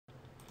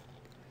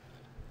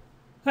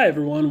Hi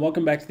everyone,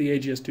 welcome back to the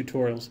AGS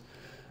tutorials.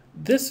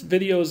 This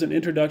video is an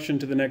introduction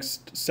to the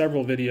next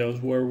several videos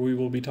where we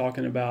will be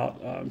talking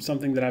about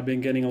something that I've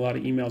been getting a lot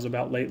of emails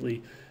about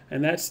lately,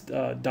 and that's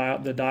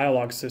the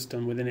dialogue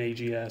system within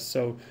AGS.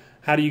 So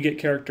how do you get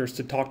characters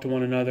to talk to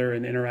one another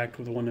and interact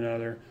with one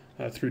another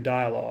through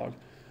dialogue?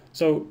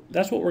 So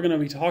that's what we're going to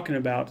be talking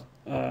about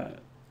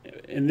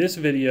in this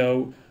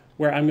video,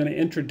 where I'm going to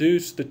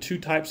introduce the two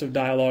types of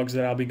dialogues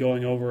that I'll be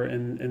going over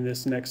in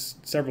this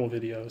next several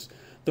videos.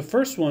 The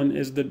first one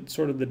is the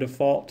sort of the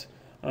default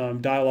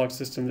dialogue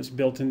system that's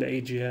built into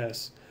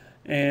AGS,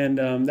 and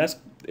that's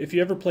if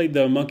you ever played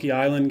the Monkey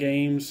Island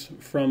games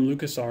from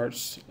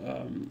LucasArts,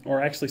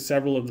 or actually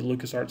several of the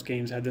LucasArts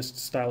games had this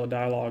style of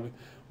dialogue,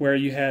 where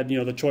you had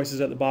the choices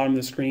at the bottom of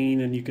the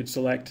screen, and you could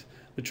select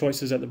the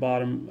choices at the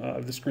bottom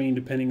of the screen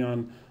depending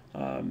on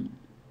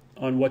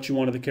what you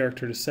wanted the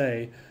character to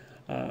say.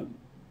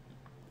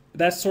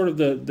 That's sort of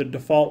the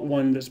default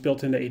one that's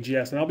built into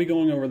AGS, and I'll be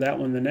going over that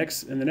one in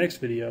the next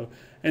video.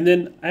 And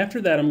then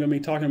after that, I'm going to be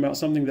talking about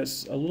something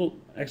that's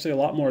actually a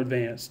lot more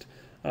advanced.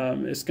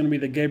 It's going to be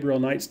the Gabriel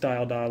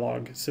Knight-style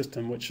dialogue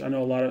system, which I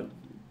know a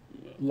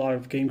lot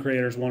of game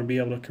creators want to be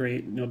able to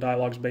create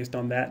dialogues based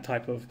on that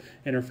type of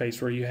interface,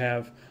 where you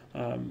have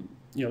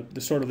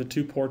the sort of the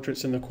two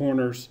portraits in the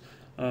corners,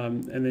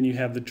 and then you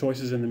have the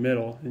choices in the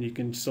middle, and you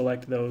can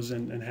select those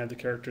and have the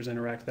characters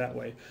interact that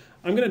way.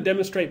 I'm going to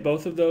demonstrate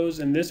both of those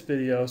in this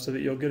video so that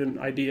you'll get an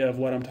idea of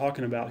what I'm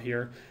talking about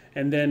here.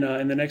 And then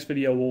in the next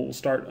video, we'll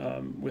start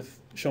with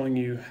showing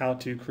you how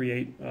to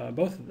create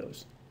both of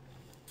those.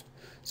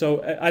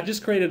 So I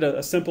just created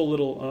a simple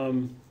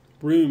little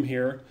room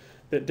here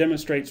that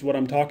demonstrates what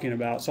I'm talking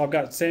about. So I've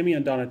got Sammy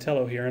and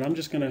Donatello here, and I'm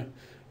just going to...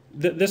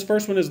 This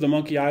first one is the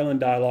Monkey Island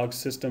dialogue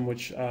system,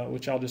 which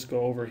I'll just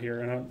go over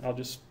here, and I'll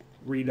just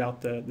read out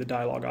the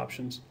dialogue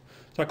options.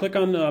 So I click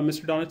on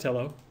Mr.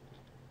 Donatello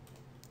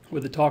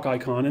with the talk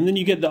icon, and then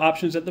you get the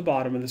options at the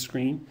bottom of the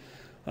screen.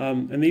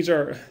 And these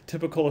are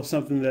typical of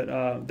something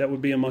that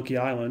would be a Monkey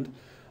Island.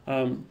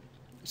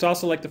 So I'll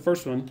select the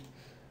first one.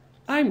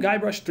 I'm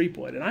Guybrush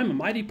Threepwood, and I'm a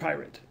mighty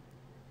pirate.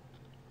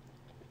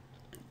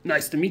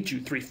 Nice to meet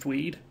you,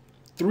 Threepweed.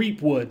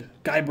 Threepwood,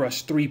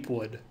 Guybrush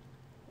Threepwood.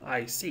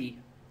 I see.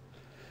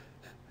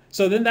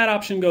 So then that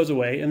option goes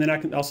away, and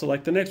then I'll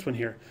select the next one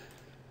here.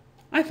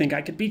 I think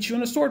I could beat you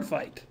in a sword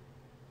fight.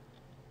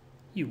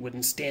 You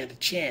wouldn't stand a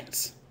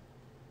chance.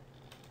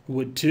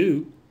 Would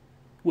too.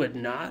 Would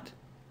not.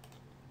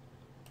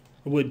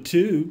 Would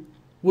too.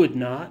 Would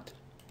not.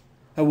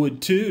 I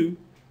would too.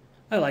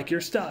 I like your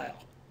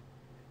style.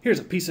 Here's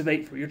a piece of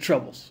 8 for your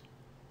troubles.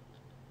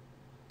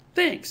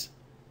 Thanks.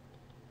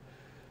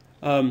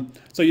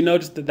 So you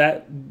notice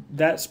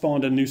that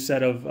spawned a new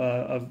set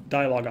of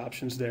dialogue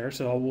options there.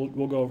 So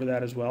we'll go over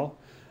that as well.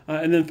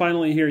 And then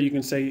finally here you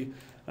can say,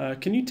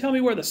 can you tell me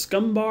where the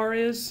scum bar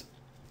is?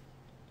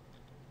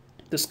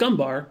 The scum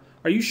bar?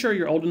 Are you sure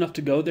you're old enough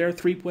to go there,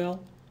 Threepwell?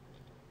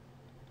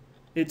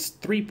 It's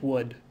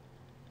Threepwood.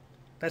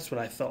 That's what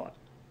I thought.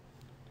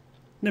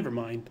 Never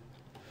mind.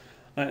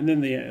 And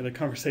then the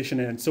conversation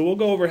ends. So we'll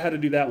go over how to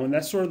do that one.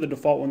 That's sort of the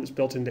default one that's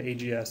built into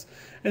AGS.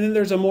 And then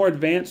there's a more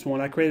advanced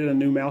one. I created a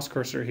new mouse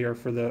cursor here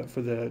for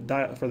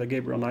the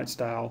Gabriel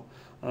Knight-style.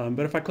 But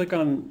if I click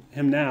on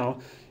him now,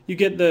 you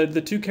get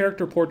the two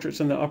character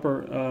portraits in the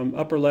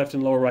upper left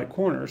and lower right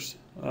corners.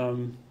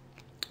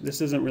 This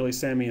isn't really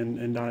Sammy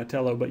and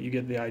Donatello, but you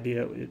get the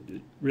idea. It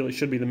really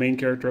should be the main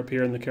character up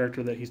here and the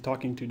character that he's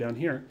talking to down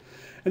here.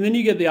 And then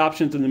you get the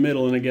options in the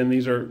middle, and again,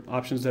 these are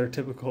options that are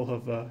typical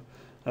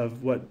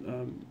of what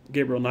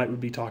Gabriel Knight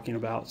would be talking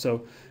about.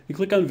 So you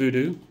click on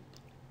Voodoo.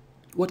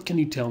 What can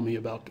you tell me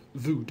about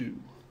Voodoo?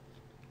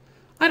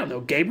 I don't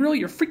know, Gabriel,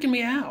 you're freaking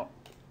me out.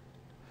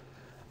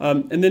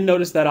 And then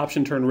notice that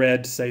option turned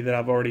red to say that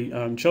I've already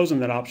chosen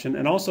that option,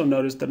 and also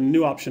notice that a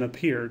new option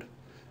appeared.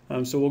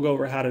 So we'll go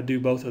over how to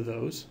do both of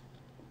those.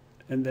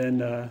 And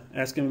then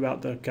ask him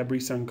about the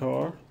Cabrice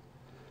encore.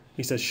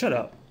 He says, shut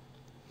up.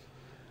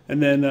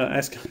 And then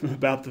ask him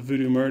about the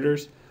voodoo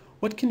murders.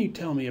 What can you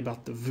tell me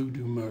about the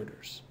voodoo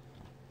murders?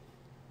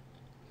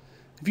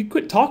 If you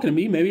quit talking to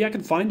me, maybe I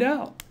can find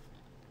out.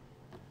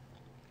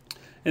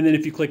 And then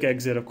if you click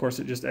exit, of course,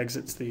 it just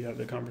exits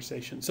the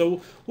conversation. So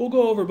we'll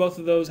go over both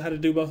of those, how to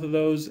do both of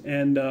those,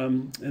 and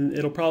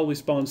it'll probably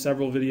spawn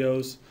several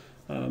videos.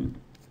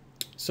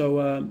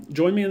 So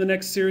join me in the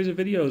next series of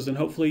videos, and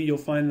hopefully you'll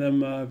find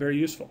them very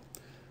useful.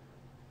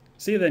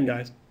 See you then,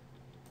 guys.